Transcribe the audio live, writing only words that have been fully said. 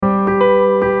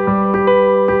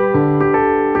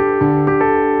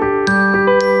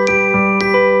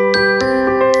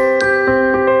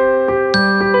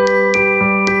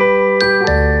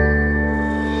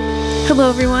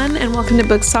welcome to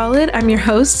Book Solid. I'm your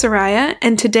host, Soraya,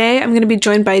 and today I'm going to be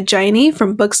joined by Jaini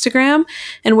from Bookstagram,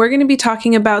 and we're going to be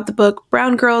talking about the book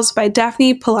Brown Girls by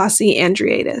Daphne Palasi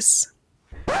Andreadis.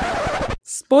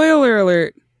 Spoiler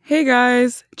alert! Hey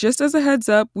guys, just as a heads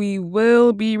up, we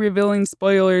will be revealing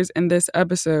spoilers in this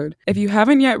episode. If you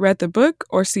haven't yet read the book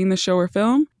or seen the show or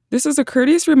film, this is a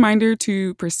courteous reminder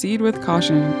to proceed with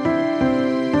caution.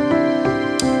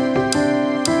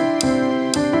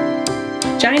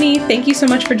 Jaini, thank you so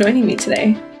much for joining me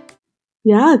today.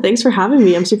 Yeah, thanks for having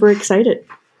me. I'm super excited.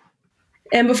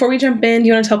 And before we jump in, do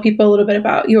you want to tell people a little bit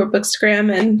about your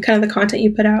Bookstagram and kind of the content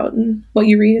you put out and what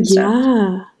you read and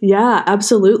stuff? Yeah,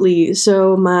 absolutely.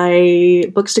 So my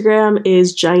Bookstagram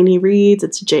is Jaini Reads.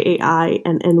 It's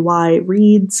Jainny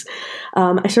Reads.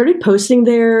 I started posting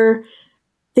there,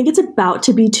 I think it's about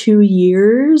to be 2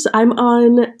 years. I'm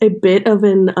on a bit of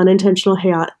an unintentional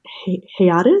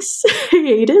hiatus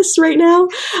right now.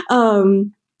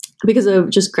 Because of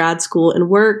just grad school and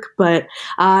work, but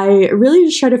I really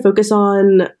just try to focus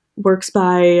on works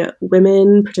by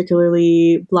women,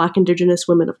 particularly Black, Indigenous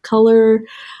women of color,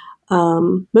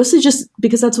 mostly just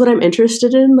because that's what I'm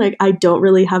interested in. Like, I don't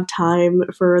really have time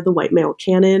for the white male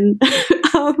canon.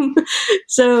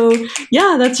 So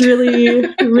yeah, that's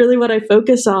really what I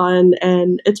focus on.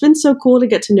 And it's been so cool to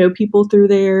get to know people through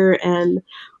there and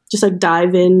just like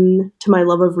dive in to my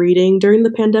love of reading during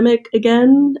the pandemic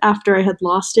again after I had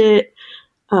lost it.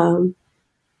 So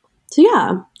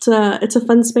yeah, it's a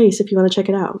fun space if you want to check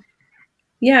it out.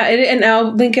 Yeah, and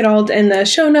I'll link it all in the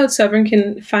show notes so everyone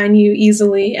can find you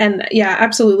easily. And yeah,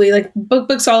 absolutely. Like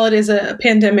Book Solid is a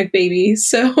pandemic baby,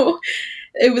 so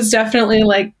it was definitely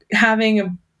like having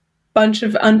a bunch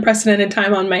of unprecedented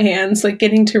time on my hands, like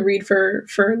getting to read for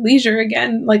leisure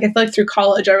again. Like I feel like through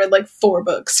college I read like 4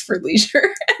 books for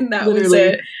leisure and that was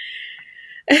it.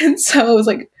 And so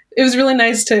it was really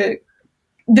nice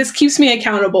this keeps me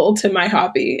accountable to my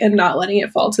hobby and not letting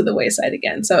it fall to the wayside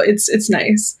again. So it's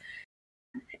nice.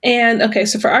 And okay,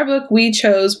 so for our book we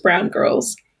chose Brown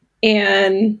Girls,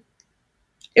 and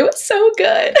it was so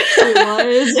good.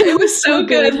 It was so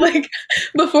good. Like,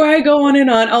 before I go on and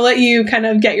on, I'll let you kind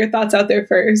of get your thoughts out there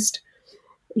first.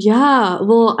 Yeah,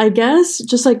 well, I guess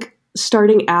just like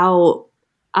starting out,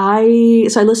 I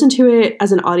listened to it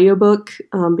as an audiobook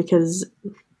because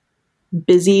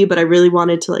busy, but I really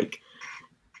wanted to like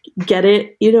get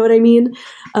it, you know what I mean?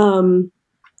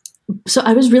 So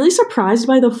I was really surprised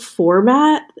by the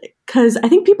format because I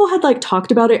think people had like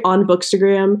talked about it on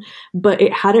Bookstagram, but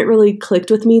it hadn't really clicked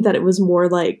with me that it was more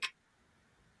like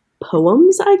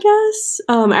poems, I guess.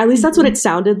 At least that's what it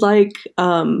sounded like.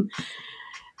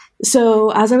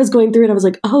 So as I was going through it, I was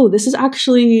like, oh, this is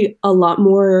actually a lot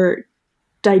more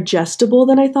digestible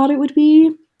than I thought it would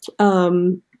be.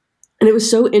 And it was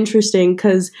so interesting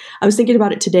because I was thinking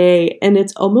about it today, and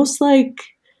it's almost like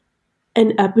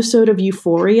an episode of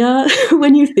Euphoria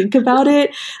when you think about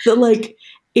it, that like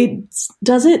it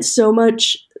doesn't so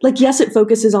much like, yes, it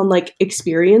focuses on like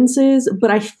experiences,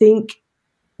 but I think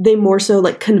they more so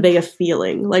like convey a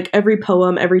feeling. Like every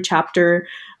poem, every chapter,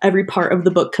 every part of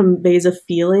the book conveys a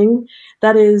feeling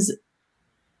that is,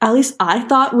 at least I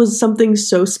thought, was something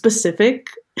so specific,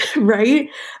 right?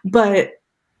 But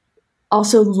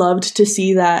also loved to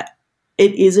see that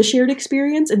it is a shared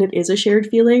experience and it is a shared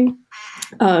feeling.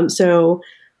 So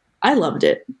I loved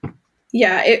it.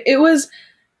 Yeah, it was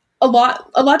a lot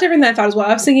different than I thought as well.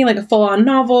 I was thinking like a full-on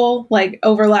novel, like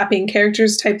overlapping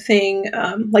characters type thing,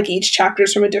 like each chapter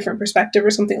is from a different perspective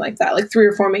or something like that, like 3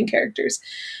 or 4 main characters.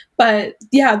 But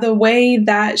yeah, the way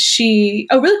that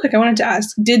really quick, I wanted to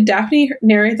ask, did Daphne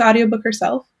narrate the audiobook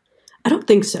herself? I don't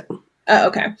think so. Oh,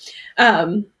 okay.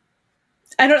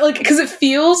 I don't like, because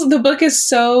the book is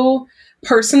so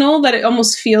personal that it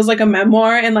almost feels like a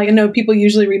memoir. And like, I know people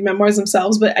usually read memoirs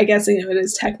themselves, but I guess, it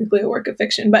is technically a work of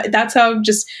fiction, but that's how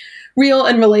just real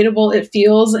and relatable it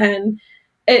feels. And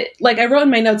it, like I wrote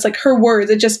in my notes, like her words,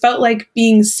 it just felt like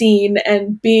being seen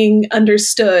and being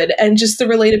understood and just the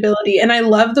relatability. And I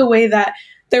love the way that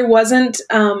there wasn't,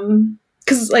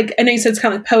 because like, I know you said it's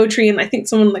kind of like poetry, and I think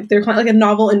someone like they're calling it like a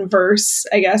novel in verse,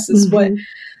 I guess is what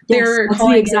they're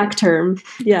calling the exact term.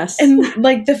 Yes. And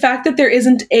like the fact that there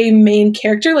isn't a main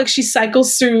character, like she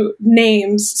cycles through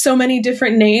names, so many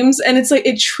different names, and it's like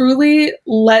it truly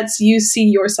lets you see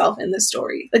yourself in the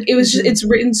story. Like it was just, it's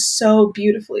written so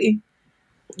beautifully.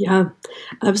 Yeah,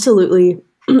 absolutely.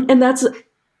 And that's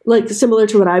like similar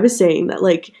to what I was saying, that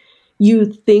like you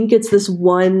think it's this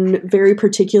one very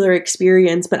particular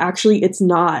experience, but actually it's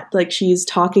not. Like she's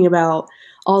talking about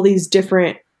all these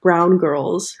different brown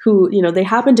girls who, they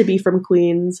happen to be from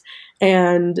Queens,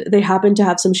 and they happen to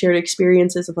have some shared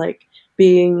experiences of like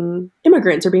being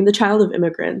immigrants or being the child of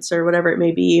immigrants or whatever it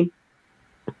may be.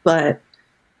 But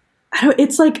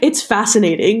it's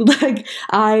fascinating. Like,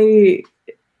 I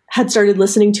had started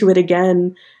listening to it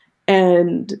again,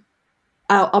 and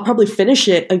I'll probably finish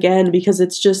it again because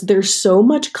it's just, there's so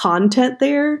much content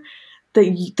there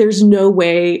that there's no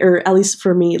way, or at least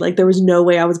for me, like there was no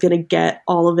way I was going to get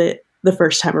all of it the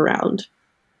first time around.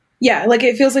 Yeah, like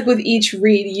it feels like with each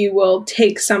read, you will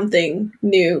take something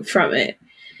new from it.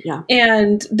 Yeah.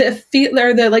 And the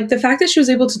fact that she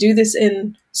was able to do this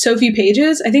in so few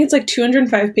pages, I think it's like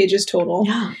 205 pages total.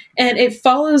 Yeah. And it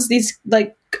follows these,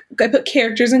 like, I put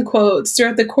characters in quotes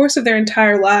throughout the course of their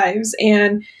entire lives.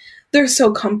 And they're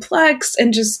so complex,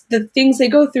 and just the things they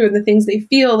go through and the things they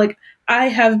feel. Like, I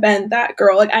have been that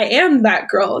girl. Like, I am that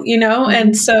girl, you know? Mm-hmm.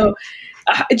 And so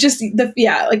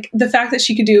the fact that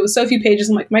she could do it with so few pages,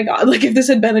 I'm like, my God, like if this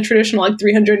had been a traditional like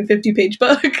 350 page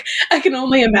book, I can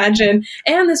only imagine.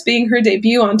 And this being her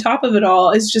debut on top of it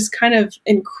all is just kind of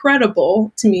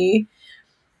incredible to me.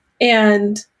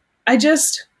 And I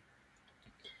guess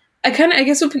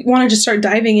if we want to just start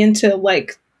diving into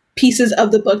like pieces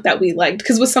of the book that we liked,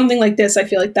 because with something like this, I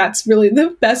feel like that's really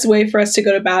the best way for us to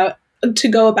go about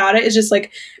it, is just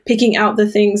like picking out the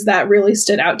things that really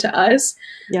stood out to us.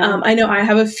 Yeah. I know I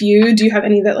have a few. Do you have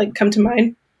any that like come to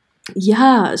mind?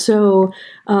 Yeah. So,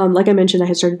 like I mentioned, I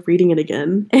had started reading it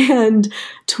again, and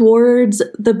towards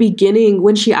the beginning,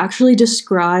 when she actually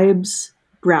describes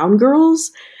brown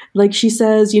girls, like she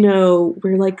says, you know,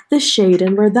 we're like this shade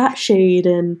and we're that shade,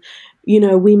 and, you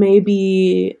know, we may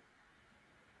be.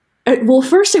 Well,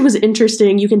 first it was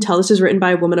interesting. You can tell this is written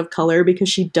by a woman of color because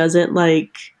she doesn't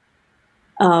like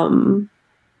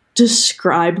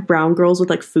describe brown girls with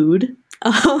like food.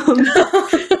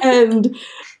 And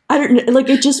I don't know, like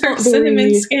it just felt her cinnamon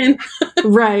very, skin.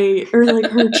 right, or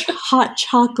like her hot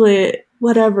chocolate,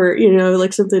 whatever, you know,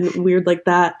 like something weird like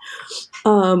that.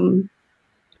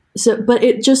 So, but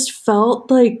it just felt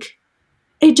like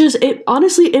it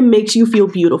honestly, it makes you feel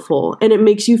beautiful, and it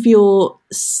makes you feel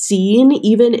seen,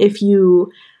 even if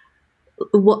you.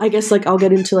 Well, I guess like I'll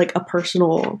get into like a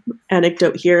personal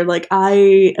anecdote here. Like,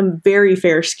 I am very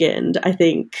fair skinned. I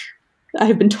think I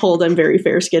have been told I'm very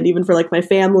fair skinned, even for like my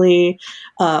family,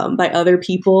 by other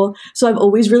people. So I've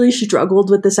always really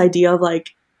struggled with this idea of like,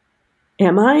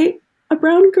 am I a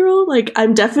brown girl? Like,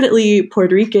 I'm definitely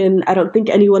Puerto Rican. I don't think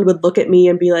anyone would look at me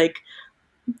and be like,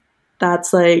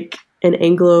 that's like an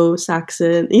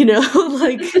Anglo-Saxon, you know,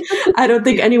 like I don't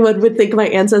think anyone would think my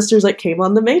ancestors like came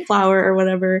on the Mayflower or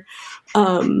whatever.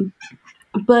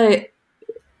 But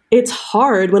it's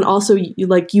hard when also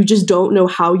you just don't know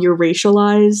how you're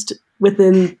racialized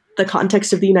within the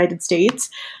context of the United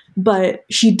States. But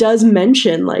she does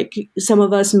mention like some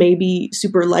of us may be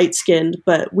super light skinned,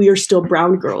 but we are still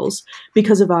brown girls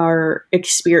because of our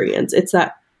experience. It's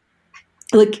that,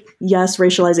 like, yes,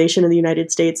 racialization in the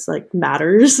United States like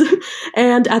matters.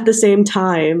 And at the same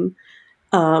time,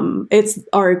 it's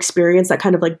our experience that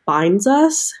kind of like binds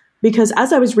us. Because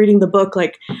as I was reading the book,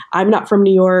 like, I'm not from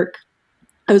New York.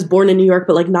 I was born in New York,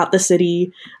 but like not the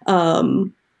city,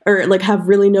 or like have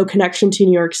really no connection to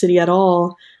New York City at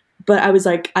all. But I was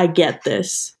like, I get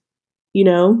this, you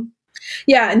know?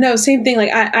 Yeah, no, same thing. Like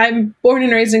I'm born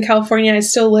and raised in California. I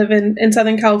still live in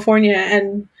Southern California,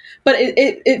 but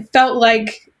it felt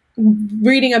like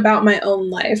reading about my own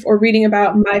life or reading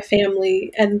about my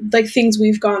family and like things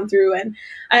we've gone through. And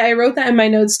I wrote that in my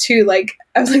notes too. Like,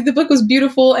 I was like, the book was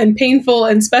beautiful and painful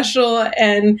and special,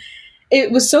 and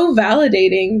it was so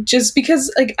validating just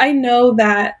because like I know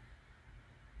that,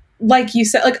 like you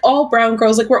said, like all brown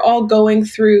girls, like we're all going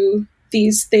through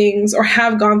these things or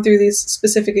have gone through these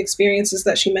specific experiences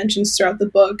that she mentions throughout the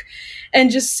book. And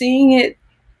just seeing it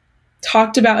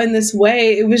talked about in this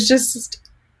way, it was just,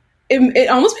 it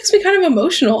almost makes me kind of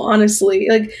emotional, honestly.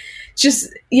 Like,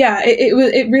 just, yeah, it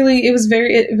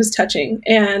was touching.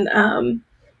 And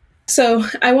so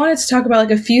I wanted to talk about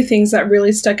like a few things that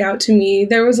really stuck out to me.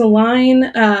 There was a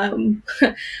line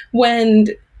when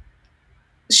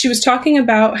she was talking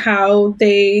about how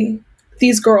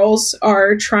these girls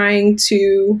are trying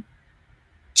to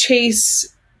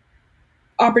chase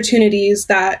opportunities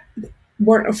that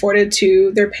weren't afforded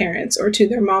to their parents or to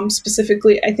their mom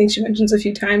specifically. I think she mentions a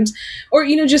few times, or,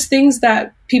 you know, just things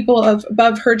that people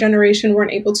above her generation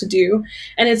weren't able to do.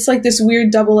 And it's like this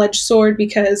weird double-edged sword,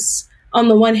 because on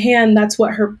the one hand, that's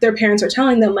what their parents are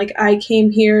telling them. Like, I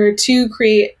came here to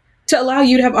allow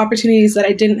you to have opportunities that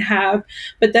I didn't have.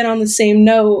 But then on the same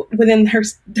note, within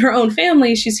her own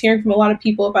family, she's hearing from a lot of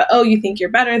people about, oh, you think you're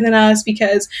better than us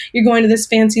because you're going to this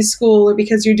fancy school, or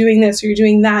because you're doing this or you're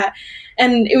doing that.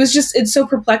 And it was just, it's so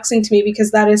perplexing to me,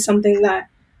 because that is something that,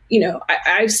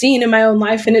 I've seen in my own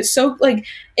life. And it's so like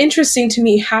interesting to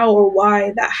me how or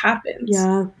why that happens.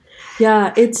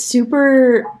 Yeah, it's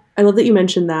super. I love that you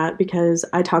mentioned that, because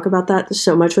I talk about that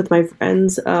so much with my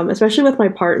friends, especially with my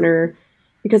partner,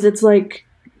 because it's like,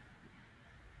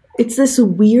 it's this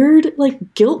weird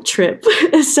like guilt trip,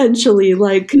 essentially.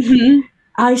 Like, Mm-hmm.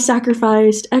 I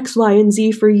sacrificed X, Y, and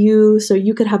Z for you so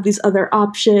you could have these other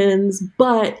options,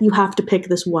 but you have to pick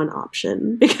this one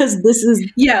option because this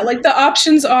is... Yeah, like the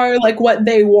options are like what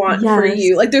they want for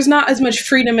you. Like there's not as much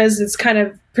freedom as it's kind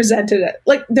of presented.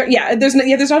 Like there's not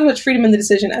as much freedom in the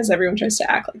decision as everyone tries to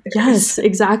act like there is. Yes,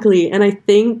 exactly. And I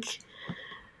think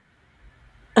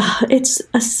it's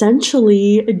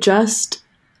essentially just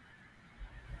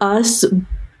us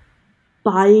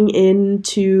buying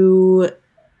into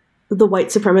the white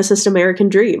supremacist American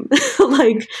dream.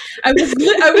 Like, I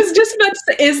was just about to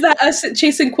say, is that us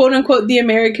chasing quote unquote the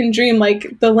American dream,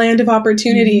 like the land of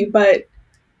opportunity, but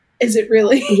is it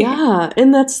really? Yeah.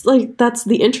 And that's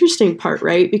the interesting part,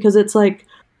 right? Because it's like,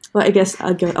 well, I guess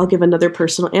I'll give another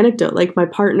personal anecdote. Like my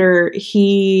partner,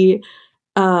 he,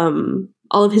 all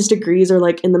of his degrees are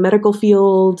like in the medical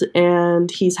field, and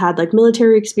he's had like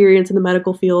military experience in the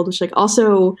medical field, which like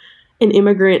also an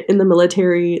immigrant in the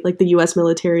military, like the US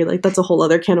military, like that's a whole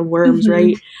other can of worms,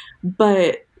 right?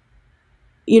 But,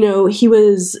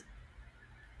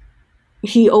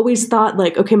 he always thought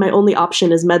like, okay, my only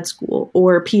option is med school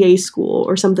or PA school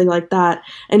or something like that.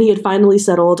 And he had finally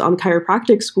settled on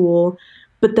chiropractic school,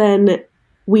 but then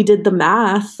we did the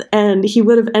math and he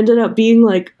would have ended up being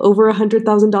like over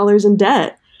 $100,000 in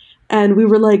debt. And we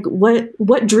were like,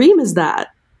 what dream is that?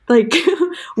 Like,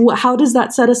 how does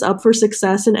that set us up for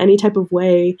success in any type of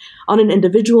way, on an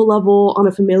individual level, on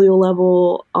a familial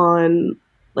level, on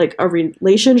like a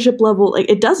relationship level? Like,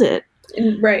 it doesn't.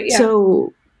 Right. Yeah.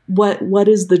 So what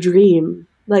is the dream?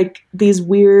 Like these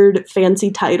weird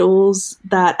fancy titles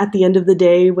that at the end of the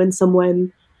day, when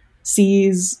someone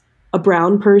sees a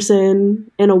brown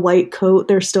person in a white coat,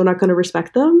 they're still not going to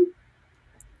respect them.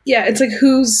 Yeah. It's like,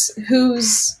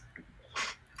 who's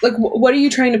like, what are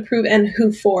you trying to prove and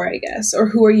who for, I guess, or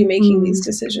who are you making these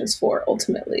decisions for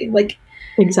ultimately? Like,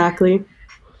 exactly.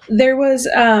 There was,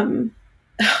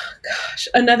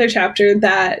 another chapter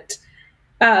that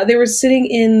they were sitting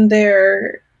in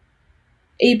their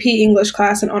AP English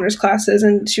class and honors classes,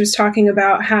 and she was talking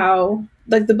about how,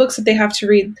 like, the books that they have to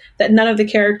read, that none of the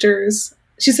characters,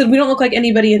 she said, we don't look like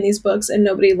anybody in these books and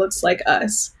nobody looks like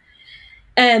us.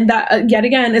 And that, yet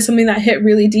again, is something that hit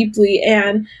really deeply,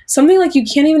 and something like you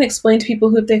can't even explain to people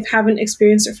who, if they haven't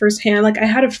experienced it firsthand. Like, I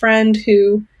had a friend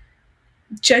who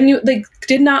genuinely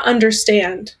did not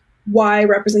understand why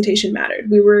representation mattered.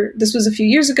 This was a few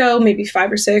years ago, maybe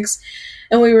 5 or 6,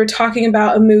 and we were talking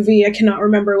about a movie, I cannot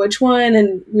remember which one,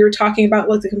 and we were talking about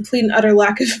like the complete and utter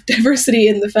lack of diversity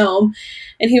in the film.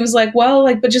 And he was like, well,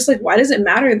 like, but just like, why does it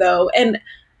matter though? And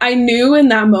I knew in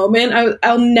that moment,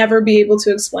 I'll never be able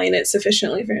to explain it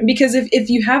sufficiently for him. Because if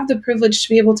you have the privilege to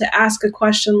be able to ask a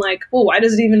question like, well, why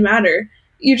does it even matter?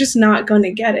 You're just not going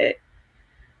to get it.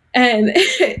 And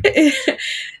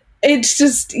it's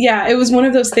just, yeah, it was one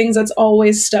of those things that's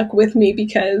always stuck with me,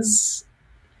 because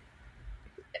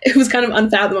it was kind of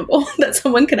unfathomable that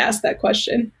someone could ask that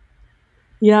question.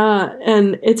 Yeah,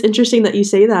 and it's interesting that you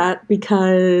say that,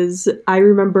 because I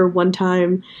remember one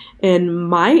time in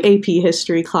my AP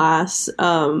history class,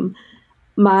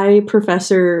 my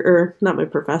professor, or not my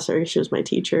professor, she was my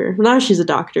teacher. Now she's a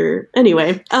doctor.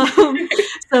 Anyway,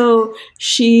 so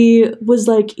she was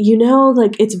like,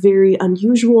 like it's very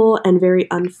unusual and very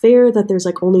unfair that there's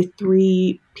like only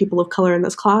 3 people of color in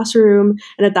this classroom.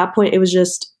 And at that point, it was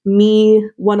just me,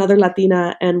 one other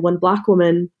Latina, and one Black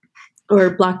woman, or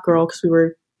Black girl, because we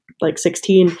were like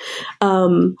 16.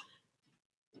 And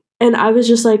I was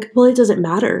just like, well, it doesn't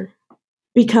matter,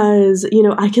 because,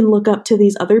 I can look up to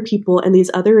these other people and these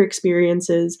other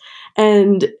experiences.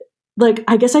 And like,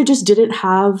 I guess I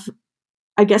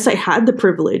had the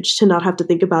privilege to not have to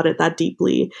think about it that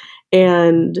deeply.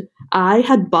 And I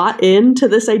had bought into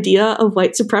this idea of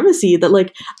white supremacy, that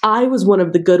like I was one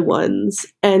of the good ones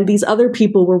and these other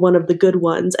people were one of the good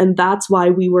ones. And that's why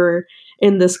we were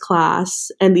in this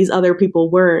class and these other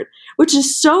people weren't, which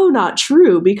is so not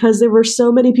true, because there were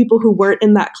so many people who weren't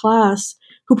in that class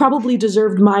who probably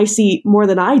deserved my seat more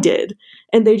than I did.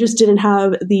 And they just didn't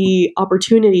have the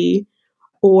opportunity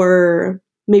or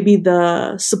maybe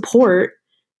the support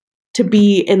to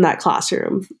be in that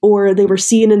classroom, or they were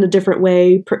seen in a different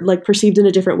way, like perceived in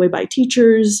a different way by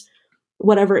teachers,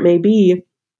 whatever it may be.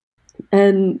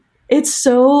 And it's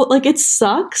so like, it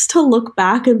sucks to look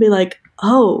back and be like,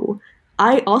 oh,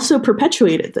 I also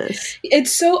perpetuated this.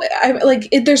 It's so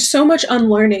there's so much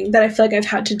unlearning that I feel like I've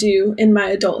had to do in my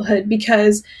adulthood,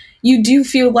 because you do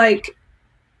feel like,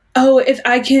 oh, if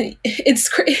I can, it's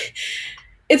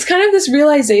kind of this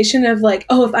realization of like,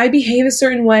 oh, if I behave a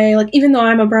certain way, like even though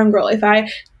I'm a brown girl, if I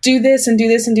do this and do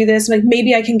this and do this, like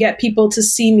maybe I can get people to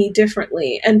see me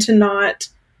differently and to not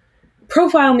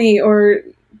profile me or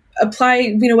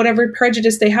apply, whatever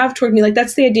prejudice they have toward me. Like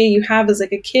that's the idea you have as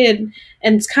like a kid,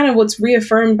 and it's kind of what's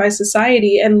reaffirmed by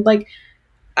society. And like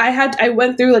I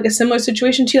went through like a similar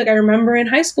situation too. Like I remember in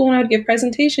high school when I would give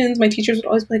presentations, my teachers would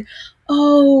always be like,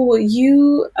 oh,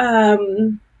 you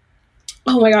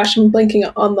oh my gosh, I'm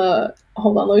blanking on the.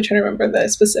 Hold on, let me try to remember the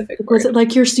specific word. Was it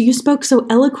like you spoke so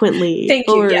eloquently? Thank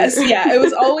you. Yes, yeah. It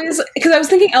was always because I was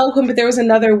thinking eloquent, but there was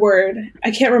another word I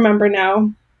can't remember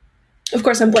now. Of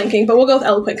course, I'm blanking, but we'll go with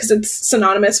eloquent because it's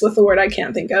synonymous with the word I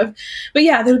can't think of. But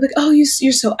yeah, they would be like, "Oh,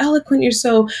 you're so eloquent. You're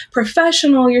so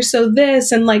professional. You're so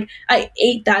this," and like I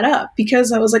ate that up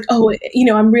because I was like, "Oh,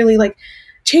 I'm really like."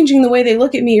 Changing the way they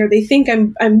look at me, or they think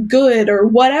I'm good, or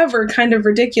whatever kind of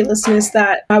ridiculousness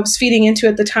that I was feeding into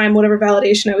at the time, whatever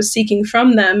validation I was seeking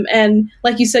from them. And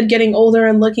like you said, getting older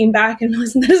and looking back and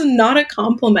realizing that is not a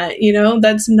compliment,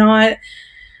 that's not.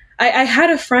 I had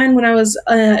a friend when I was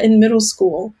in middle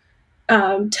school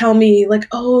tell me like,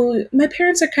 oh, my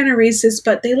parents are kind of racist,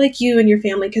 but they like you and your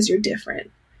family because you're different.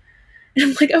 And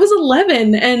I'm like, I was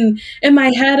 11. And in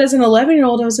my head as an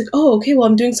 11-year-old, I was like, oh, okay, well,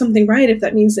 I'm doing something right if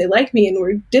that means they like me and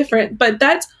we're different. But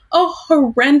that's a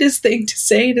horrendous thing to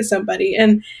say to somebody.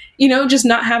 And, just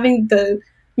not having the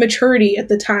maturity at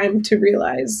the time to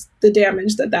realize the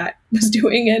damage that was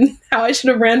doing and how I should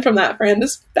have ran from that friend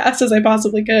as fast as I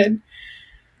possibly could.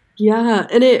 Yeah.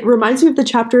 And it reminds me of the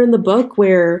chapter in the book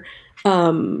where,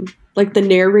 like the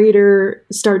narrator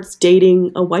starts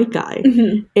dating a white guy,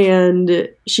 mm-hmm. and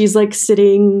she's like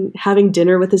sitting having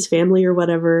dinner with his family or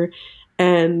whatever.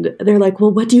 And they're like,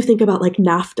 well, what do you think about like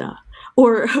NAFTA?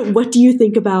 Or what do you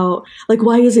think about like,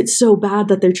 why is it so bad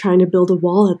that they're trying to build a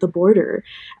wall at the border?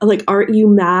 Like, aren't you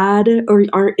mad,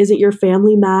 or isn't your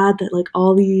family mad that like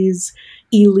all these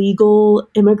illegal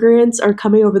immigrants are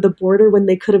coming over the border when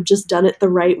they could have just done it the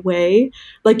right way,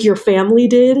 like your family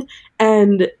did?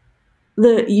 And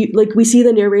we see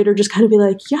the narrator just kind of be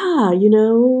like, yeah,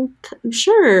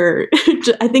 sure.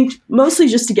 I think mostly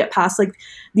just to get past like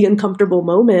the uncomfortable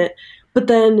moment. But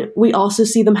then we also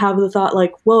see them have the thought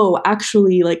like, whoa,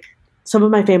 actually, like some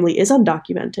of my family is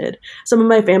undocumented. Some of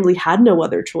my family had no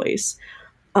other choice.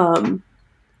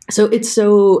 So it's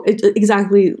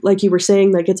exactly like you were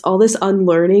saying, like it's all this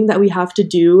unlearning that we have to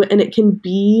do. And it can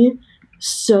be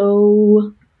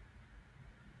so,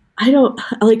 I don't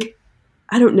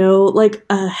know, like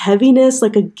a heaviness,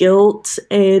 like a guilt,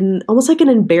 and almost like an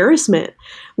embarrassment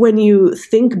when you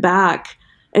think back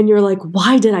and you're like,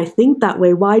 why did I think that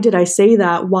way? Why did I say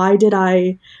that? Why did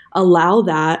I allow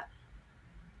that?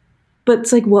 But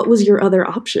it's like, what was your other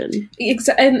option?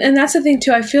 And that's the thing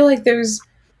too. I feel like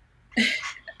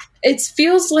it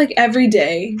feels like every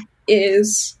day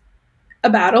is a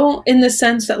battle, in the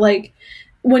sense that like,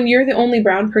 when you're the only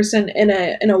brown person in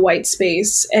a white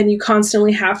space and you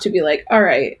constantly have to be like, all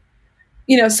right,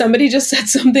 somebody just said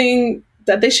something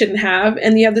that they shouldn't have.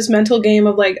 And you have this mental game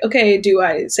of like, okay, do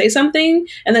I say something?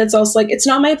 And then it's also like, it's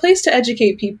not my place to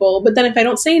educate people. But then if I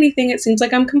don't say anything, it seems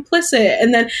like I'm complicit.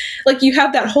 And then like you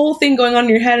have that whole thing going on in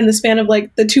your head in the span of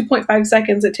like the 2.5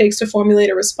 seconds it takes to formulate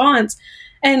a response.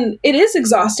 And it is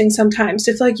exhausting sometimes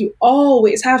to feel like you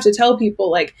always have to tell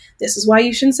people like, this is why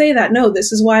you shouldn't say that. No,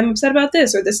 this is why I'm upset about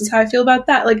this, or this is how I feel about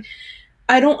that. Like,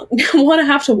 I don't want to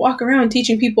have to walk around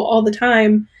teaching people all the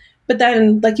time. But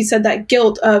then, like you said, that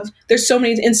guilt of there's so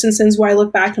many instances where I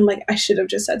look back and I'm like, I should have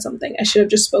just said something. I should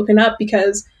have just spoken up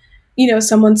because,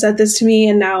 someone said this to me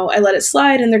and now I let it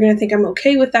slide and they're going to think I'm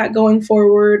okay with that going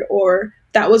forward, or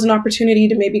that was an opportunity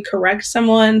to maybe correct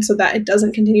someone so that it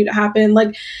doesn't continue to happen.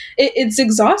 Like it's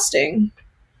exhausting.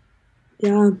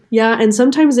 Yeah. Yeah. And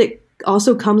sometimes it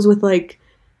also comes with like,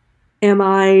 am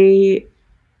I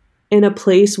in a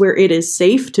place where it is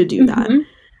safe to do that? Mm-hmm.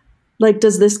 Like,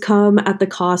 does this come at the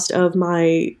cost of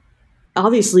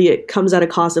obviously it comes at a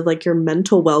cost of like your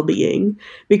mental well-being,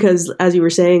 because as you were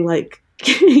saying, like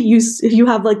you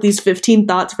have like these 15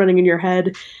 thoughts running in your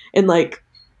head in like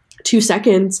 2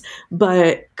 seconds,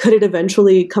 but could it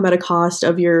eventually come at a cost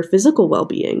of your physical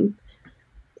well-being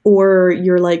or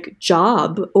your like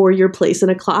job or your place in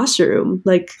a classroom?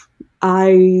 Like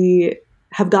I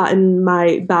have gotten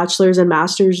my bachelor's and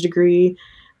master's degree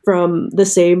from the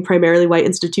same primarily white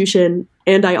institution,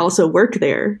 and I also work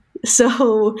there.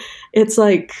 So it's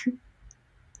like,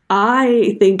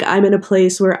 I think I'm in a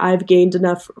place where I've gained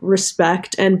enough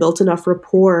respect and built enough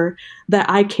rapport that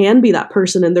I can be that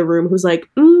person in the room who's like,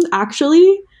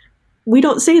 actually, we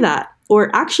don't say that. Or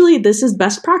actually, this is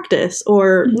best practice,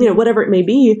 or, whatever it may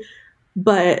be.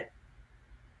 But,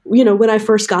 when I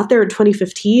first got there in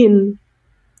 2015,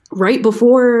 right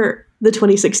before the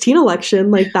 2016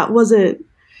 election, like that wasn't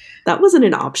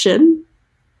an option.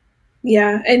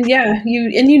 Yeah. And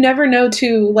you never know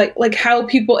too, like how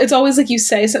people, it's always like you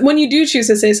say, so when you do choose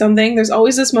to say something, there's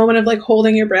always this moment of like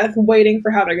holding your breath, waiting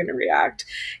for how they're going to react.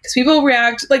 Because people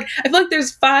react, like, I feel like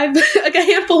there's like a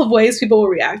handful of ways people will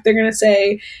react. They're going to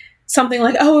say something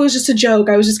like, oh, it was just a joke.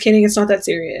 I was just kidding. It's not that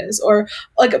serious. Or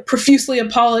like profusely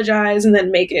apologize and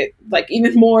then make it like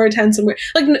even more tense and weird.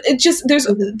 Like it just,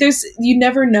 there's, you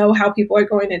never know how people are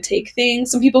going to take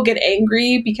things. Some people get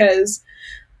angry because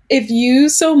if you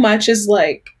so much as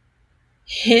like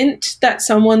hint that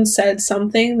someone said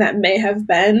something that may have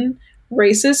been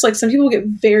racist, like some people get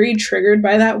very triggered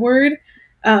by that word.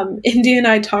 India and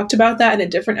I talked about that in a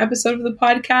different episode of the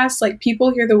podcast. Like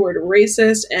people hear the word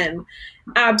racist and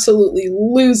absolutely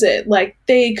lose it. Like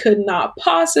they could not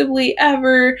possibly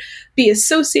ever be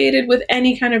associated with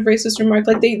any kind of racist remark.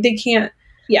 Like they can't.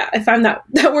 Yeah, I find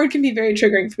that word can be very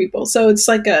triggering for people. So it's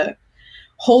like a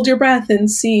hold your breath and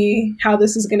see how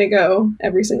this is going to go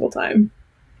every single time.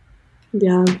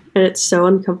 Yeah, and it's so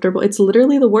uncomfortable. It's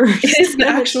literally the worst. It is the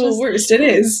actual worst. It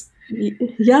is.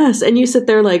 Yes, and you sit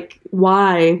there like,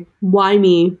 why? Why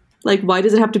me? Like, why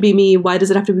does it have to be me? Why does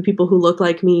it have to be people who look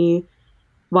like me?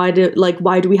 Why do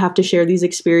we have to share these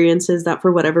experiences that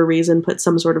for whatever reason put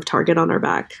some sort of target on our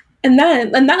back? And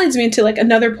that leads me into like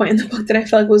another point in the book that I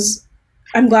feel like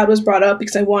I'm glad was brought up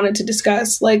because I wanted to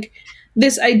discuss, like,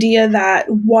 this idea that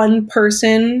one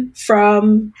person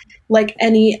from like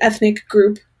any ethnic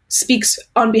group speaks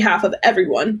on behalf of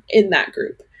everyone in that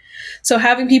group. So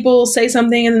having people say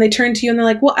something and then they turn to you and they're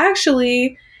like, well,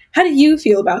 actually, how do you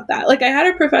feel about that? Like I had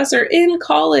a professor in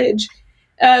college,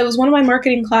 it was one of my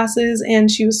marketing classes, and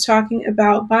she was talking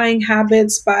about buying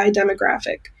habits by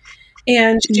demographic.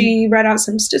 And she read out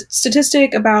some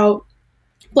statistic about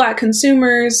Black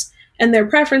consumers and their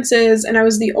preferences, and I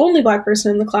was the only Black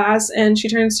person in the class, and she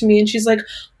turns to me and she's like,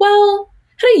 well,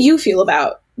 how do you feel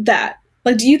about that?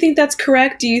 Like, do you think that's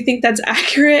correct? Do you think that's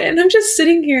accurate? And I'm just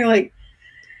sitting here like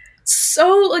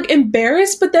so like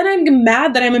embarrassed, but then I'm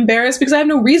mad that I'm embarrassed because I have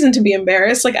no reason to be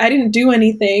embarrassed. Like I didn't do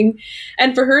anything.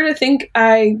 And for her to think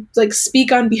I like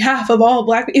speak on behalf of all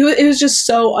Black people, it was just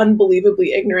so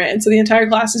unbelievably ignorant. And so the entire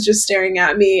class is just staring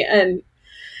at me, and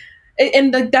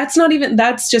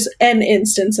that's just an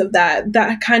instance of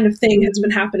that kind of thing has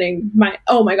been happening.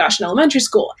 Oh my gosh, in elementary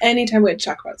school, anytime we'd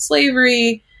talk about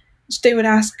slavery, they would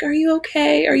ask, are you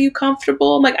okay? Are you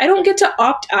comfortable? I'm like, I don't get to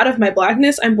opt out of my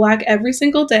Blackness. I'm Black every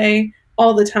single day,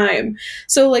 all the time.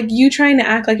 So like you trying to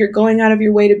act like you're going out of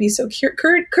your way to be so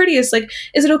courteous, like,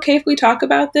 is it okay if we talk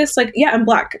about this? Like, yeah, I'm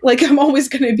Black. Like I'm always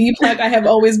going to be Black. I have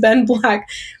always been Black.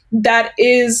 That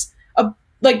is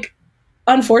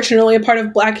unfortunately a part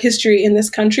of Black history in this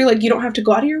country. Like you don't have to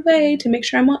go out of your way to make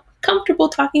sure I'm comfortable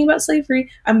talking about slavery.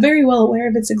 I'm very well aware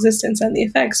of its existence and the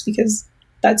effects because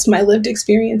that's my lived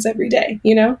experience every day,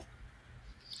 you know?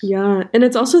 Yeah. And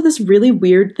it's also this really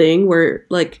weird thing where,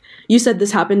 like, you said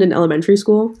this happened in elementary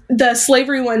school? The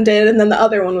slavery one did, and then the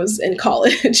other one was in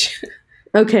college.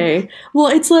 Okay. Well,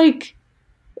 it's like,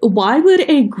 why would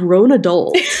a grown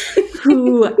adult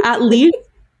who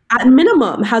at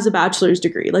minimum has a bachelor's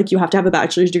degree, like you have to have a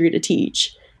bachelor's degree to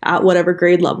teach at whatever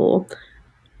grade level,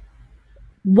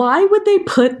 why would they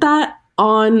put that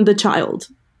on the child?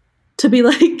 To be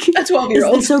like, a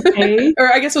 12-year-old. Is this okay?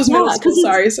 Or I guess it was middle school,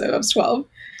 sorry, so I was 12.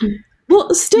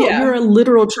 Well, still, You're a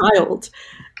literal child.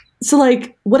 So,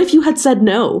 like, what if you had said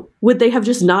no? Would they have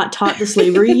just not taught the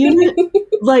slavery unit?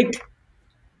 Like,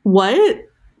 what?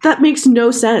 That makes no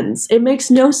sense. It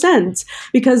makes no sense.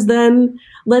 Because then,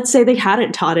 let's say they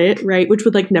hadn't taught it, right? Which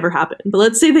would, like, never happen. But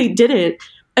let's say they didn't.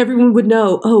 Everyone would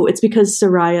know, oh, it's because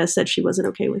Soraya said she wasn't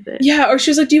okay with it. Yeah, or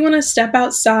she was like, do you want to step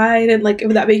outside? And, like,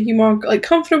 would that make you more, like,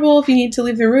 comfortable if you need to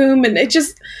leave the room? And it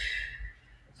just...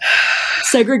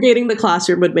 Segregating the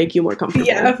classroom would make you more comfortable.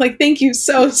 Yeah, I'm like, thank you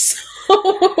so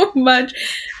much.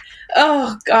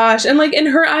 Oh, gosh. And, like, in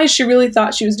her eyes, she really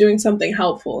thought she was doing something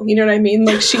helpful. You know what I mean?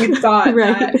 Like, she thought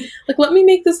right. that, like, let me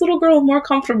make this little girl more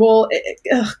comfortable.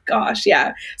 Oh, gosh,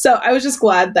 yeah. So I was just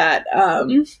glad that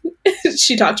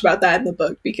she talked about that in the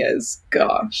book because,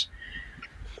 gosh.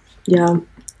 Yeah,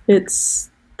 it's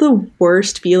the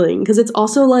worst feeling because it's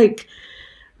also, like,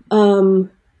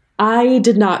 I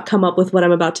did not come up with what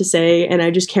I'm about to say, and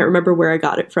I just can't remember where I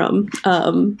got it from.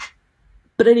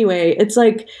 But anyway, it's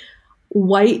like,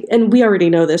 white, and we already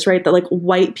know this, right? That like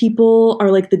white people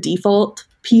are like the default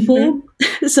people.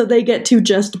 So they get to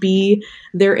just be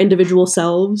their individual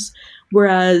selves.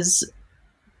 Whereas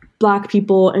Black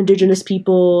people, Indigenous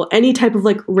people, any type of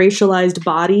like racialized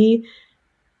body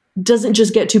doesn't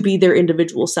just get to be their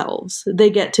individual selves. They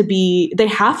have to be,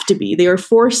 they are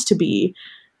forced to be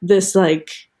this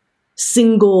like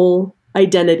single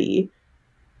identity,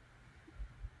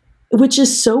 which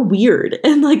is so weird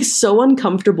and like so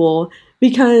uncomfortable,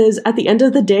 because at the end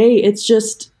of the day, it's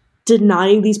just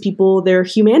denying these people their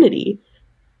humanity.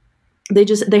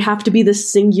 They have to be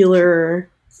this singular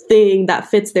thing that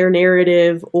fits their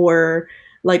narrative or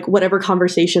like whatever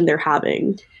conversation they're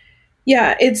having.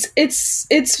 Yeah,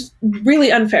 it's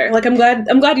really unfair. Like I'm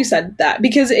glad you said that,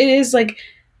 because it is like,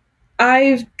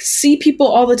 I see people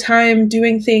all the time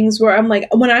doing things where I'm like,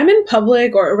 when I'm in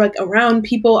public or like around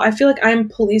people, I feel like I'm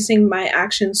policing my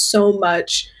actions so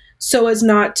much so as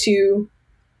not to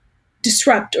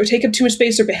disrupt or take up too much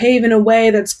space or behave in a way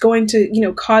that's going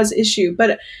to, cause issue.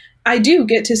 But I do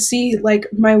get to see like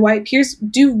my white peers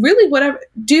do really whatever,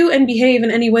 do and behave in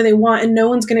any way they want. And no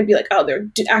one's going to be like, oh, they're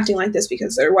acting like this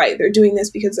because they're white. They're doing this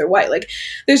because they're white. Like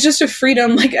there's just a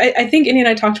freedom. Like I think Indy and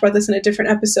I talked about this in a different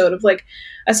episode of like,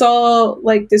 I saw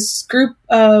like this group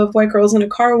of white girls in a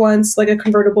car once, like a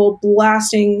convertible,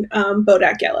 blasting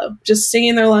Bodak Yellow, just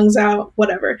singing their lungs out,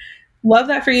 whatever. Love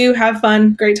that for you. Have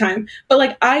fun. Great time. But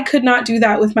like, I could not do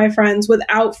that with my friends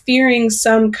without fearing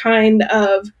some kind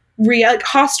of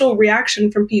hostile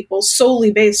reaction from people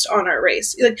solely based on our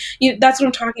race. Like, that's what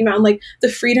I'm talking about. Like the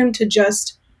freedom to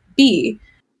just be.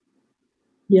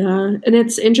 Yeah. And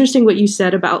it's interesting what you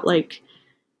said about like,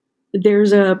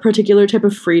 there's a particular type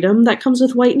of freedom that comes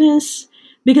with whiteness,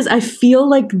 because I feel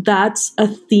like that's a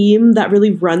theme that really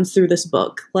runs through this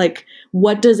book. Like,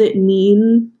 what does it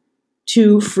mean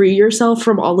to free yourself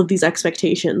from all of these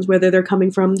expectations, whether they're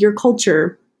coming from your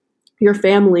culture, your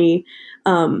family,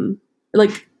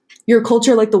 like your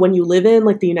culture, like the one you live in,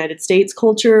 like the United States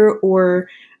culture, or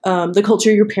the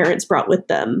culture your parents brought with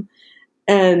them.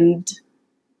 And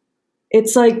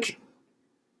it's like,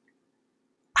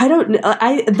 I don't know.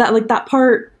 That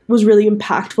part was really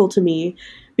impactful to me,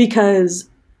 because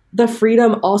the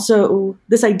freedom also,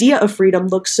 this idea of freedom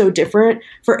looks so different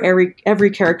for every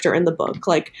character in the book.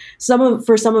 Like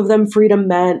for some of them, freedom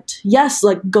meant, yes,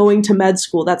 like going to med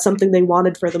school. That's something they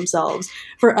wanted for themselves.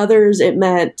 For others, it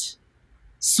meant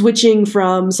switching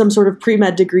from some sort of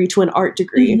pre-med degree to an art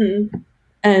degree. Mm-hmm.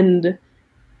 And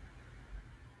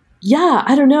yeah,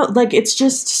 I don't know. Like, it's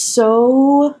just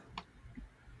so,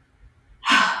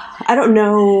 I don't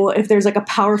know if there's like a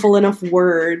powerful enough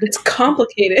word. It's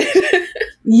complicated.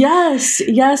 Yes,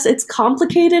 it's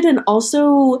complicated. And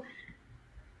also,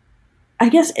 I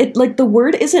guess it, like, the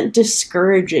word isn't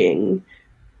discouraging,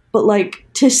 but like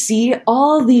to see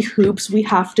all the hoops we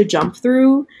have to jump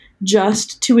through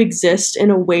just to exist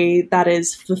in a way that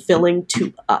is fulfilling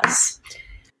to us.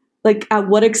 Like, at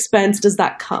what expense does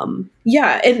that come?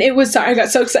 Yeah, and I got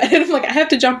so excited. I'm like, I have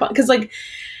to jump on, because like,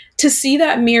 to see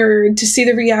that mirrored, to see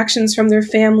the reactions from their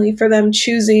family for them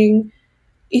choosing,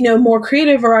 more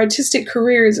creative or artistic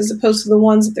careers as opposed to the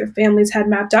ones that their families had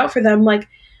mapped out for them. Like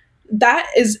that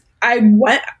is, I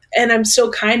went, and I'm still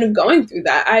kind of going through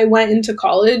that. I went into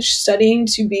college studying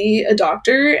to be a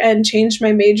doctor and changed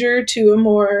my major to a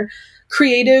more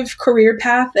creative career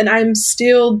path. And I'm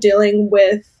still dealing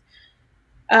with,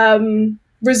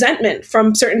 resentment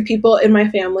from certain people in my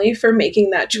family for making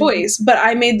that choice. But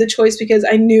I made the choice because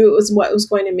I knew it was what was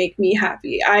going to make me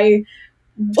happy. I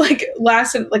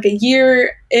lasted like a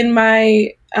year in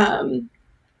my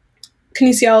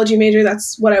kinesiology major.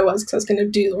 That's what I was, because I was going to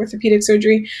do orthopedic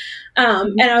surgery.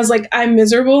 And I was like, I'm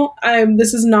miserable.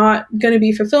 This is not going to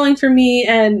be fulfilling for me.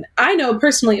 And I know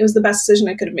personally it was the best decision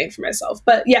I could have made for myself.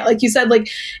 But yeah, like you said, like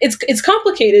it's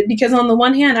complicated, because on the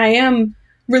one hand, I am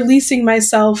releasing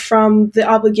myself from the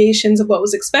obligations of what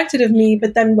was expected of me.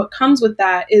 But then what comes with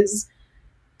that is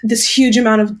this huge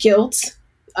amount of guilt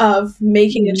of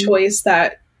making a choice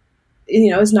that,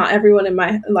 is not everyone in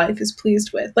my life is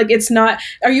pleased with. Like, it's not,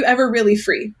 are you ever really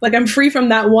free? Like, I'm free from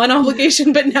that one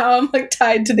obligation, but now I'm like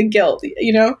tied to the guilt,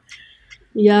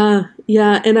 Yeah.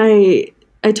 Yeah. And I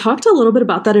talked a little bit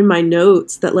about that in my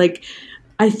notes, that like,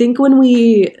 I think when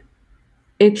we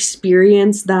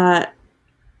experience that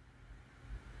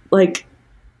like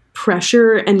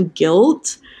pressure and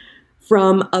guilt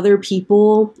from other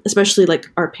people, especially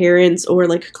like our parents or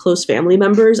like close family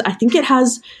members, I think it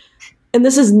has, and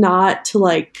this is not to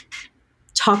like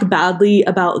talk badly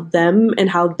about them and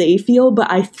how they feel, but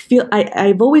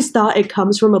I've always thought it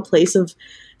comes from a place of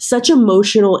such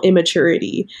emotional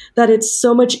immaturity that it's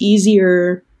so much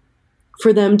easier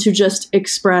for them to just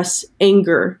express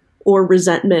anger or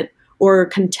resentment or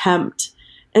contempt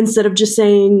instead of just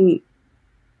saying,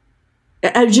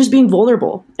 just being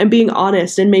vulnerable and being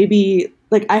honest. And maybe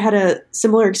like I had a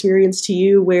similar experience to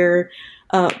you where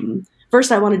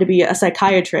first I wanted to be a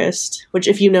psychiatrist, which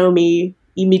if you know me,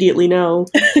 immediately know.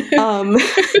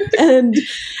 And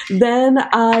then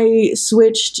I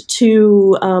switched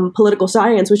to political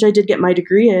science, which I did get my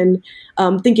degree in,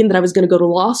 thinking that I was going to go to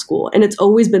law school. And it's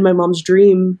always been my mom's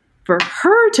dream for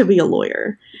her to be a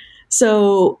lawyer.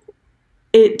 So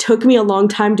it took me a long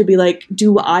time to be like,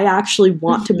 do I actually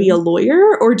want to be a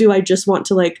lawyer, or do I just want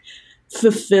to like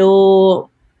fulfill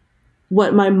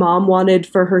what my mom wanted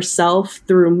for herself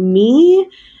through me?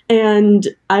 And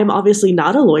I'm obviously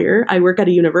not a lawyer. I work at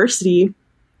a university.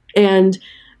 And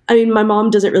I mean, my mom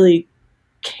doesn't really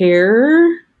care,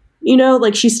 you know,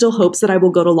 like she still hopes that I will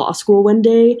go to law school one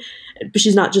day, but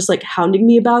she's not just like hounding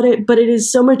me about it. But it is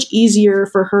so much easier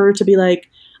for her to be like,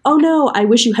 oh no, I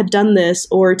wish you had done this,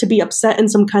 or to be upset in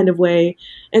some kind of way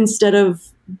instead of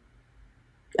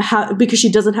because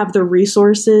she doesn't have the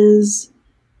resources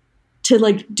to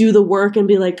like do the work and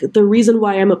be like, the reason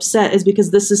why I'm upset is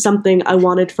because this is something I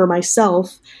wanted for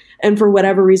myself and for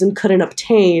whatever reason couldn't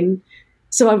obtain.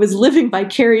 So I was living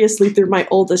vicariously through my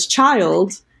oldest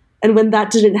child. And when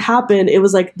that didn't happen, it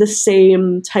was like the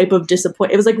same type of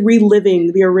disappointment. It was like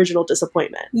reliving the original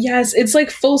disappointment. Yes, it's like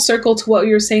full circle to what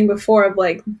you were saying before of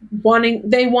like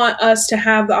they want us to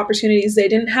have the opportunities they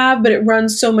didn't have, but it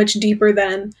runs so much deeper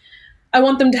than I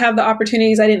want them to have the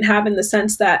opportunities I didn't have, in the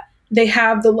sense that they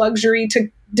have the luxury to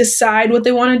decide what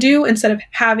they want to do instead of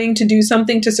having to do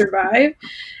something to survive.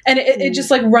 And it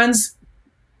just like runs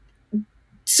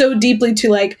so deeply to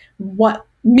like what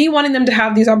me wanting them to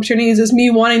have these opportunities is me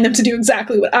wanting them to do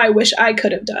exactly what I wish I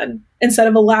could have done, instead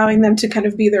of allowing them to kind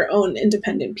of be their own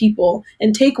independent people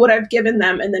and take what I've given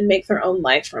them and then make their own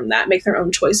life from that, make their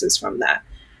own choices from that.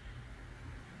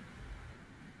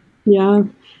 Yeah.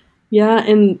 Yeah.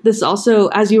 And this also,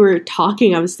 as you were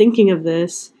talking, I was thinking of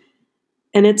this,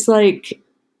 and it's like,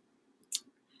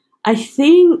 I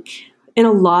think in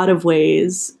a lot of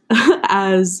ways,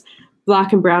 as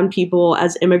Black and brown people,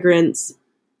 as immigrants,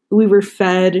 we were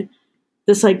fed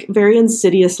this like very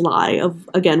insidious lie of,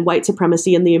 again, white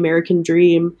supremacy and the American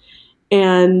dream.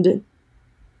 And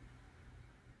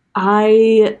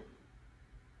I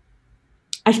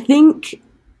think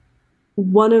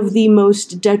one of the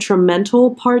most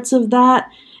detrimental parts of that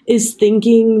is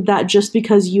thinking that just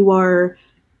because you are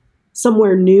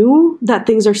somewhere new, that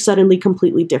things are suddenly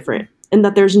completely different and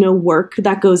that there's no work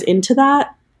that goes into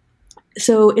that.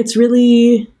 So it's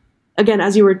really, again,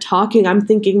 as you were talking, I'm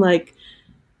thinking like,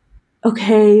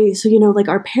 okay, so, you know, like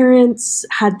our parents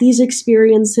had these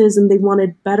experiences and they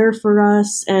wanted better for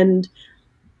us. And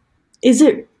is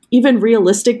it even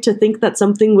realistic to think that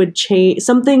something would change,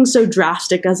 something so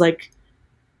drastic as like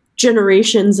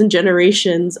generations and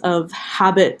generations of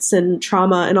habits and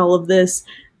trauma and all of this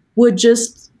would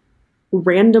just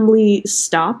randomly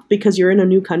stop because you're in a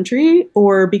new country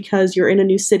or because you're in a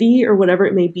new city or whatever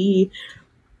it may be?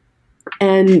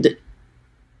 And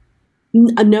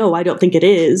no, I don't think it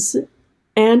is.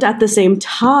 And at the same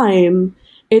time,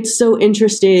 it's so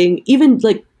interesting, even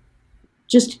like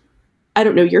just, I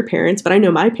don't know your parents, but I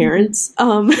know my parents.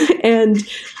 And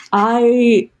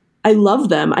I love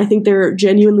them. I think they're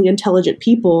genuinely intelligent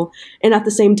people. And at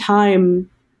the same time,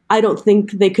 I don't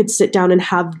think they could sit down and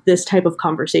have this type of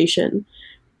conversation.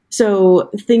 So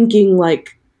thinking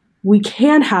like, we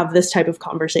can have this type of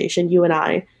conversation, you and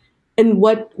I, and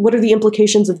what are the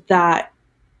implications of that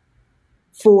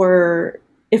for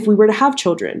if we were to have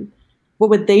children? What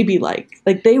would they be like?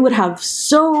 Like they would have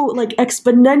so like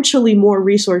exponentially more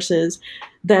resources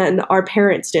than our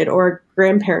parents did or our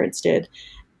grandparents did.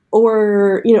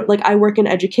 Or, you know, like I work in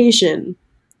education.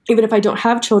 Even if I don't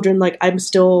have children, like I'm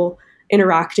still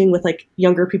interacting with like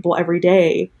younger people every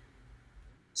day.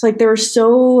 It's like there are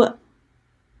so,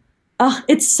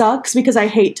 it sucks because I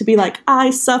hate to be like,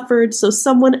 I suffered so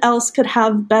someone else could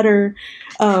have better.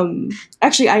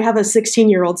 Actually, I have a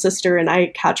 16-year-old sister and I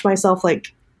catch myself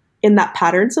like in that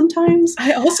pattern sometimes.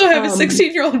 I also have a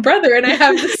 16-year-old brother and I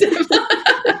have the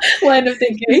same line of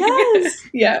thinking. Yes.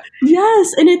 Yeah.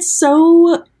 Yes. And it's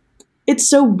so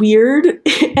weird.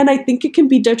 And I think it can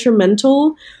be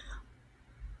detrimental.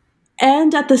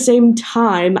 And at the same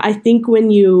time, I think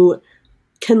when you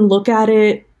can look at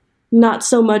it, not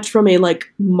so much from a like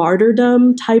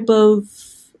martyrdom type of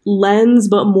lens,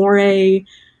 but more a,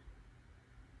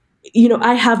 you know,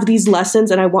 I have these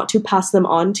lessons and I want to pass them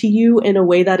on to you in a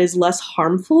way that is less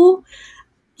harmful.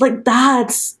 Like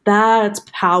that's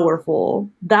powerful.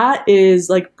 That is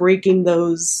like breaking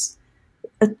those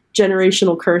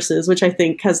generational curses, which I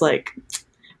think has like,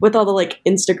 with all the like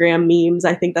Instagram memes,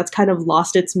 I think that's kind of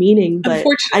lost its meaning. But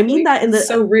I mean that in the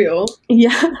so real.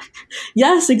 Yeah.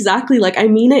 Yes, exactly. Like I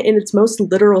mean it in its most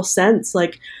literal sense.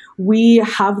 Like we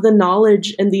have the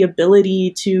knowledge and the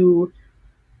ability to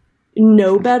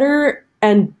know better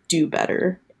and do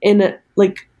better in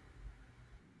like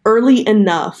early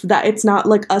enough that it's not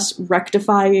like us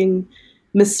rectifying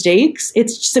mistakes.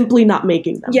 It's simply not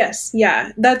making them. Yes.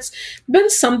 Yeah. That's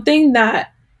been something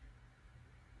that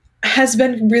has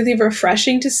been really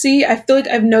refreshing to see. I feel like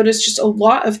I've noticed just a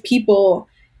lot of people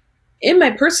in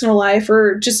my personal life,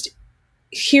 or just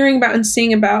hearing about and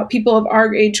seeing about people of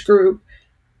our age group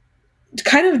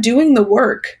kind of doing the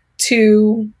work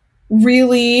to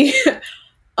really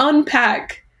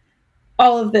unpack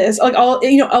all of this, like all,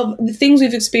 you know, all the things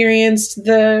we've experienced,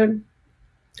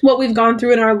 what we've gone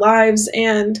through in our lives.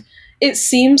 And it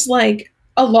seems like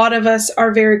a lot of us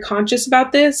are very conscious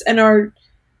about this and are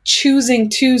choosing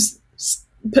to,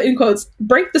 put in quotes,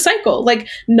 break the cycle, like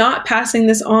not passing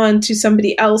this on to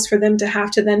somebody else for them to have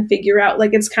to then figure out.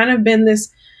 Like it's kind of been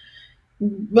this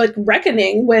like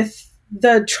reckoning with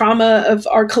the trauma of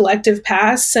our collective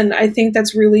past. And I think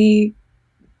that's really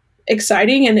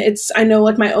exciting. And I know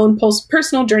like my own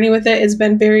personal journey with it has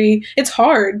been it's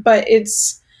hard, but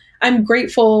I'm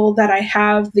grateful that I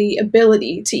have the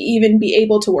ability to even be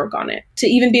able to work on it, to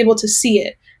even be able to see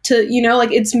it, to, you know,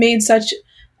 like it's made such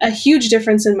a huge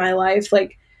difference in my life.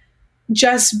 Like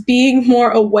just being more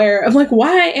aware of like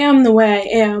why I am the way I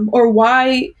am, or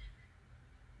why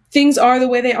things are the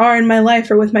way they are in my life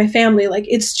or with my family. Like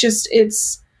it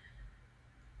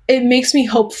makes me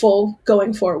hopeful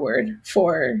going forward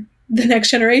for the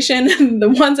next generation and the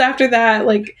ones after that.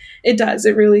 Like it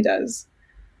really does.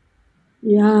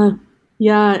 Yeah.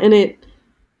 Yeah. And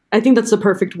I think that's the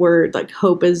perfect word. Like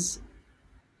hope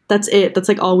that's it. That's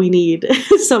like all we need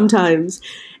sometimes.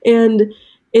 And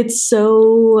it's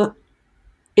so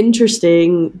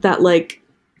interesting that like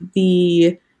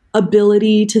the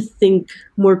ability to think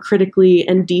more critically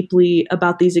and deeply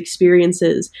about these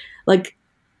experiences, like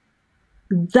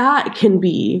that can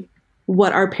be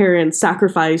what our parents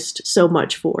sacrificed so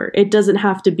much for. It doesn't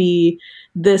have to be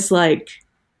this like,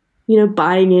 you know,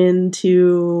 buying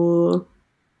into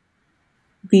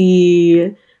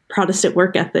the Protestant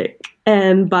work ethic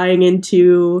and buying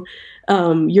into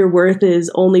your worth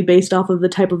is only based off of the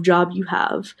type of job you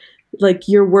have. Like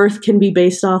your worth can be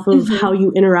based off of how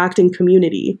you interact in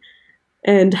community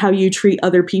and how you treat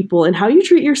other people and how you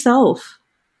treat yourself.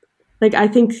 Like I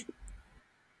think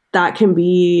that can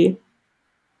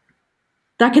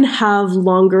have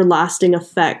longer lasting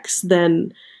effects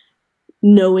than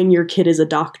knowing your kid is a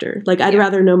doctor. Like I'd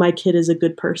rather know my kid is a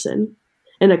good person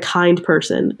and a kind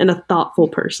person and a thoughtful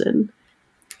person.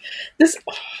 And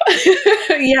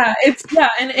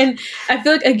I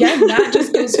feel like again that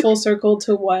just goes full circle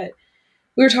to what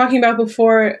we were talking about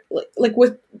before, like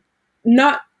with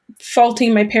not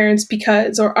faulting my parents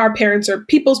because, or our parents or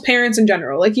people's parents in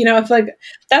general. Like, you know, I feel like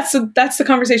that's the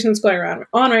conversation that's going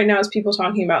on right now, is people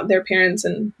talking about their parents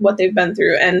and what they've been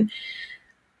through, and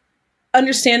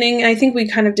understanding, I think we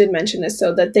kind of did mention this,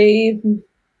 so that they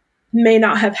may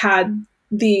not have had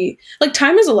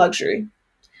time is a luxury.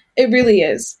 It really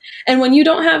is. And when you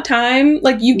don't have time,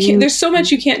 like you can't, there's so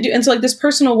much you can't do. And so like this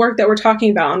personal work that we're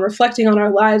talking about and reflecting on our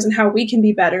lives and how we can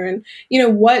be better, and, you know,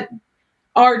 what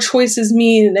our choices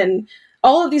mean, and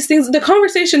all of these things, the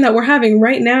conversation that we're having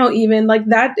right now, even like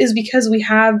that is because we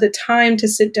have the time to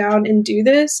sit down and do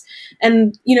this.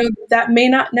 And, you know, that may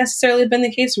not necessarily have been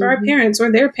the case for our parents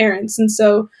or their parents. And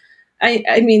so,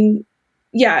 I mean,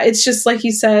 yeah, it's just like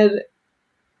you said,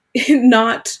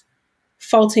 not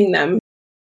faulting them.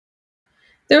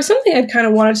 There was something I kind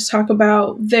of wanted to talk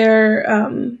about there.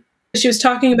 She was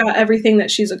talking about everything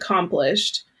that she's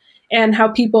accomplished and how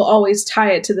people always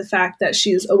tie it to the fact that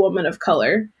she's a woman of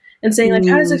color, and saying like,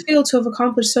 how does it feel to have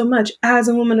accomplished so much as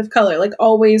a woman of color? Like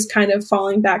always kind of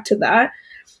falling back to that.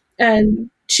 And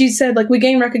she said, like, we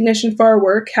gain recognition for our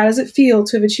work. How does it feel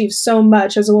to have achieved so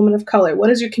much as a woman of color? What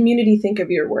does your community think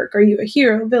of your work? Are you a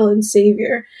hero, villain,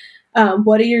 savior?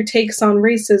 What are your takes on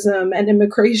racism and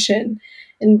immigration?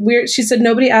 And she said,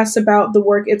 nobody asks about the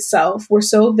work itself. We're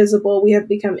so visible, we have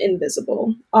become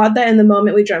invisible. Odd that in the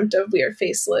moment we dreamt of, we are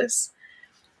faceless.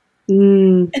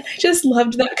 And I just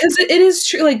loved that, because it is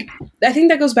true. Like, I think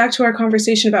that goes back to our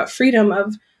conversation about freedom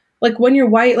of, like, when you're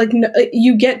white, like,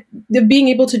 you get the being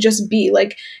able to just be.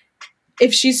 Like,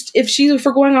 if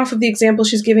we're going off of the example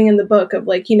she's giving in the book of,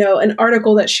 like, you know, an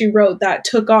article that she wrote that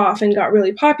took off and got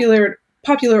really popular,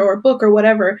 or a book or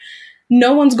whatever,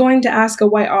 no one's going to ask a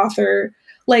white author,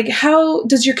 like, how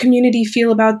does your community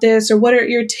feel about this? Or what are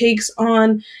your takes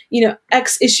on,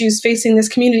 X issues facing this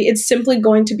community? It's simply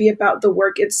going to be about the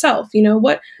work itself.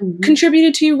 What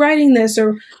contributed to you writing this?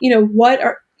 Or, what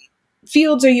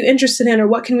fields are you interested in, or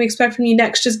what can we expect from you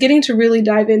next? Just getting to really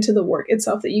dive into the work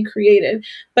itself that you created.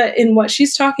 But in what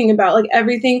she's talking about, like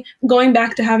everything going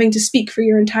back to having to speak for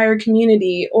your entire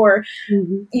community, or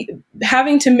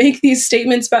having to make these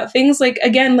statements about things like,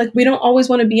 again, like we don't always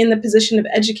want to be in the position of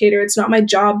educator. It's not my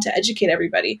job to educate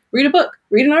everybody. Read a book,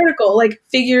 read an article, like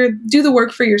do the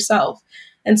work for yourself.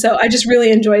 And so I just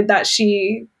really enjoyed that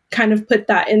she kind of put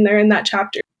that in there in that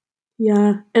chapter.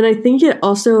 Yeah. And I think it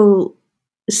also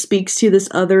speaks to this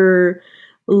other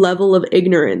level of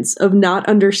ignorance of not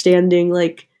understanding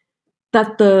like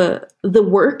that the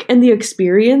work and the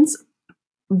experience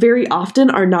very often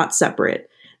are not separate,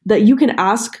 that you can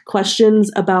ask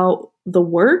questions about the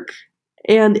work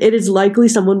and it is likely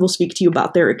someone will speak to you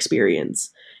about their experience.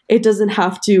 It doesn't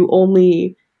have to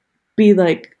only be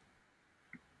like,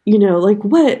 like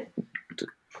what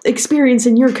experience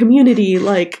in your community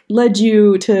like led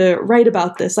you to write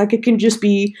about this. Like it can just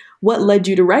be what led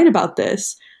you to write about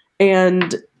this,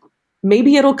 and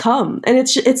maybe it'll come. And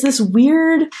it's this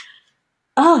weird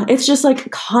it's just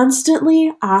like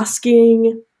constantly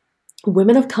asking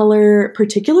women of color,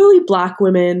 particularly Black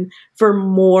women, for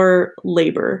more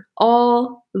labor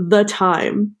all the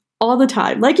time.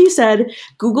 Like you said,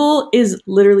 Google is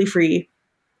literally free.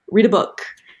 Read a book.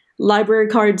 Library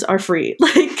cards are free.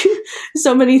 Like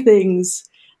so many things.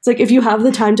 It's like if you have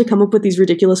the time to come up with these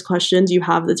ridiculous questions, you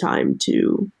have the time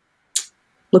to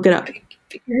look it up.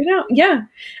 Figure it out. Yeah.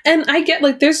 And I get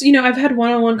like there's, I've had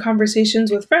one-on-one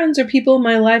conversations with friends or people in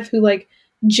my life who like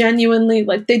genuinely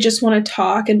like they just want to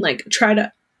talk and like try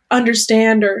to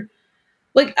understand, or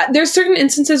like there's certain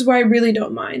instances where I really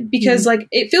don't mind because like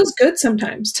it feels good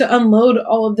sometimes to unload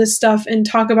all of this stuff and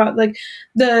talk about like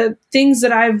the things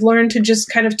that I've learned to just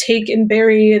kind of take and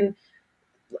bury and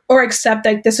or accept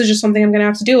like this is just something I'm going to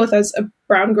have to deal with as a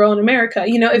brown girl in America.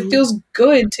 It feels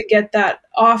good to get that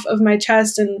off of my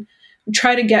chest and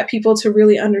try to get people to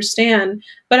really understand,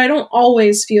 but I don't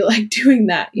always feel like doing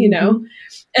that,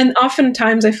 And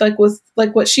oftentimes I feel like with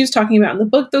like what she was talking about in the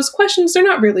book, those questions, they're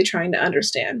not really trying to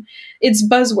understand. It's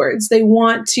buzzwords. They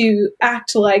want to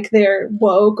act like they're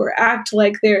woke or act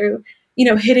like they're,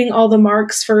 hitting all the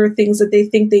marks for things that they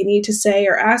think they need to say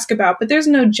or ask about, but there's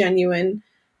no genuine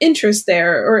interest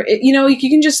there. Or, you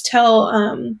can just tell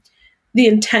the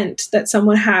intent that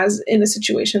someone has in a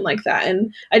situation like that.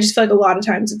 And I just feel like a lot of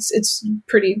times it's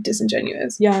pretty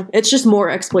disingenuous. Yeah, it's just more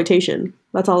exploitation.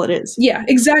 That's all it is. Yeah,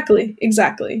 exactly.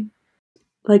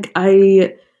 Like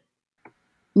I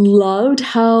loved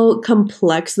how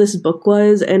complex this book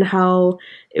was and how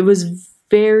it was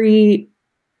very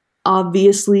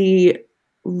obviously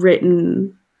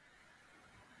written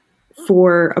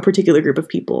for a particular group of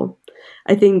people.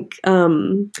 I think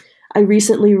I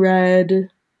recently read,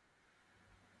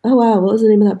 oh wow, what was the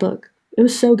name of that book? It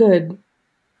was so good.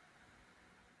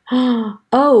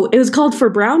 Oh, it was called For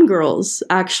Brown Girls,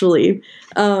 actually.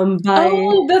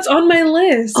 That's on my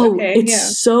list. Oh, okay,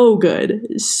 it's so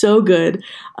good. So good.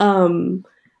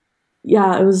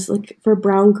 Yeah, it was like For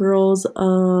Brown Girls,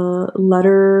 a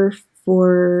letter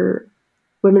for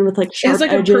women with like sharp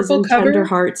like edges and tender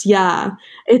hearts. Yeah.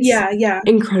 It's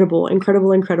incredible. And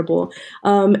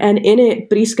in it,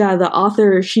 Prisca, the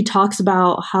author, she talks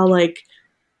about how like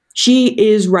she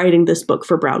is writing this book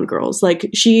for brown girls.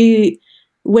 Like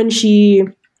when she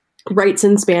writes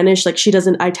in Spanish, like she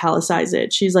doesn't italicize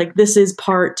it. She's like, this is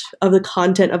part of the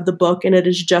content of the book and it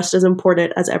is just as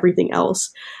important as everything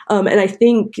else. And I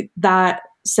think that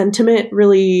sentiment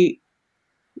really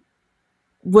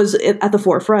was at the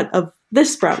forefront of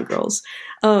this Brown Girls.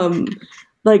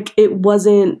 Like it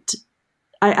wasn't,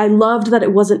 I loved that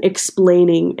it wasn't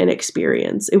explaining an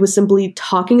experience. It was simply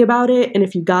talking about it. And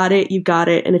if you got it, you got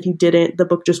it. And if you didn't, the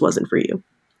book just wasn't for you.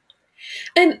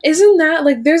 And isn't that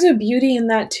like, there's a beauty in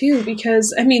that too,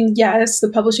 because I mean, yes, the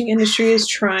publishing industry is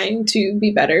trying to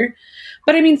be better,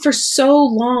 but I mean, for so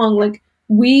long, like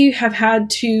we have had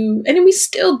to, and we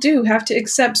still do have to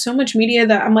accept so much media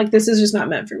that I'm like, this is just not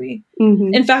meant for me.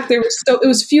 Mm-hmm. In fact, it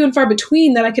was few and far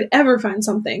between that I could ever find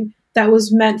something that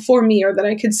was meant for me or that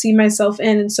I could see myself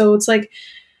in. And so it's like,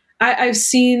 I've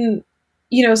seen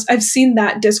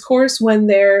that discourse when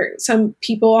there are some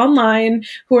people online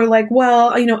who are like,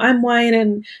 well, I'm white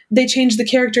and they changed the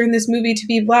character in this movie to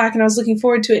be black and I was looking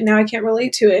forward to it. Now I can't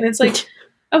relate to it. And it's like,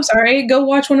 I'm sorry, go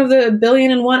watch one of the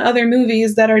 1,000,001 other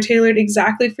movies that are tailored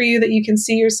exactly for you that you can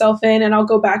see yourself in. And I'll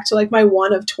go back to like my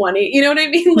one of 20, you know what I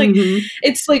mean?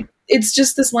 Like, it's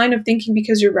just this line of thinking,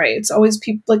 because you're right. It's always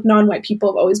people like non-white people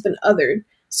have always been othered.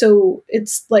 So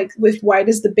it's like with white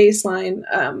as the baseline,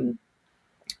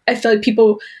 I feel like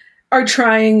people are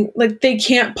trying, like they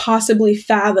can't possibly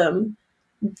fathom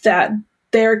that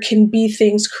there can be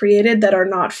things created that are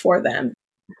not for them.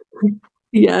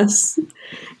 Yes.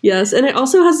 Yes. And it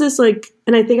also has this like,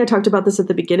 and I think I talked about this at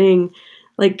the beginning,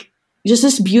 like just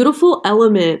this beautiful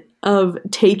element of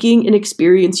taking an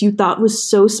experience you thought was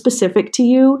so specific to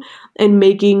you and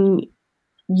making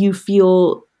you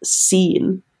feel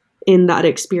seen in that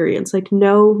experience. Like,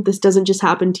 no, this doesn't just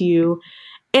happen to you.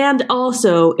 And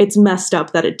also, it's messed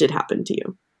up that it did happen to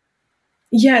you.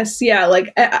 Yes. Yeah.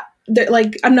 Like,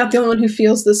 I'm not the only one who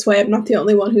feels this way. I'm not the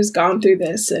only one who's gone through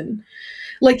this. And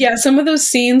like, yeah, some of those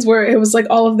scenes where it was like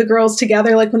all of the girls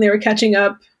together, like when they were catching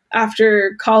up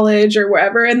after college or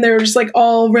wherever, and they're just like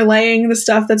all relaying the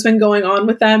stuff that's been going on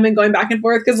with them and going back and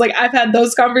forth. Cause like I've had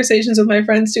those conversations with my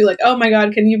friends too, like, oh my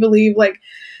God, can you believe like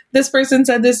this person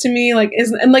said this to me? Like,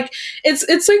 isn't, and like,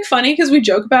 it's like funny because we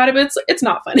joke about it, but it's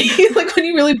not funny. Like when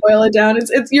you really boil it down,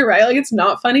 it's, you're right. Like it's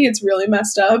not funny. It's really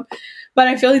messed up. But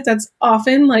I feel like that's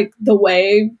often like the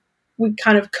way we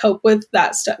kind of cope with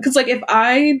that stuff. Cause like if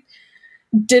I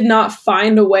did not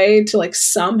find a way to like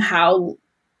somehow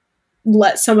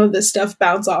let some of this stuff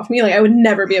bounce off me, like I would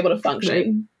never be able to function.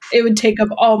 Right. It would take up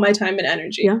all my time and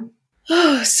energy. Yeah.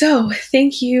 Oh, so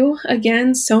thank you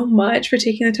again so much for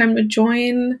taking the time to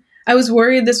join. I was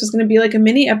worried this was going to be like a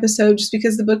mini episode just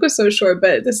because the book was so short,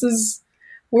 but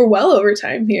we're well over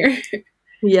time here.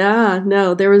 Yeah,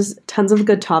 no, there was tons of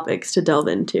good topics to delve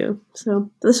into. So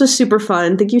this was super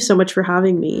fun. Thank you so much for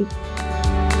having me.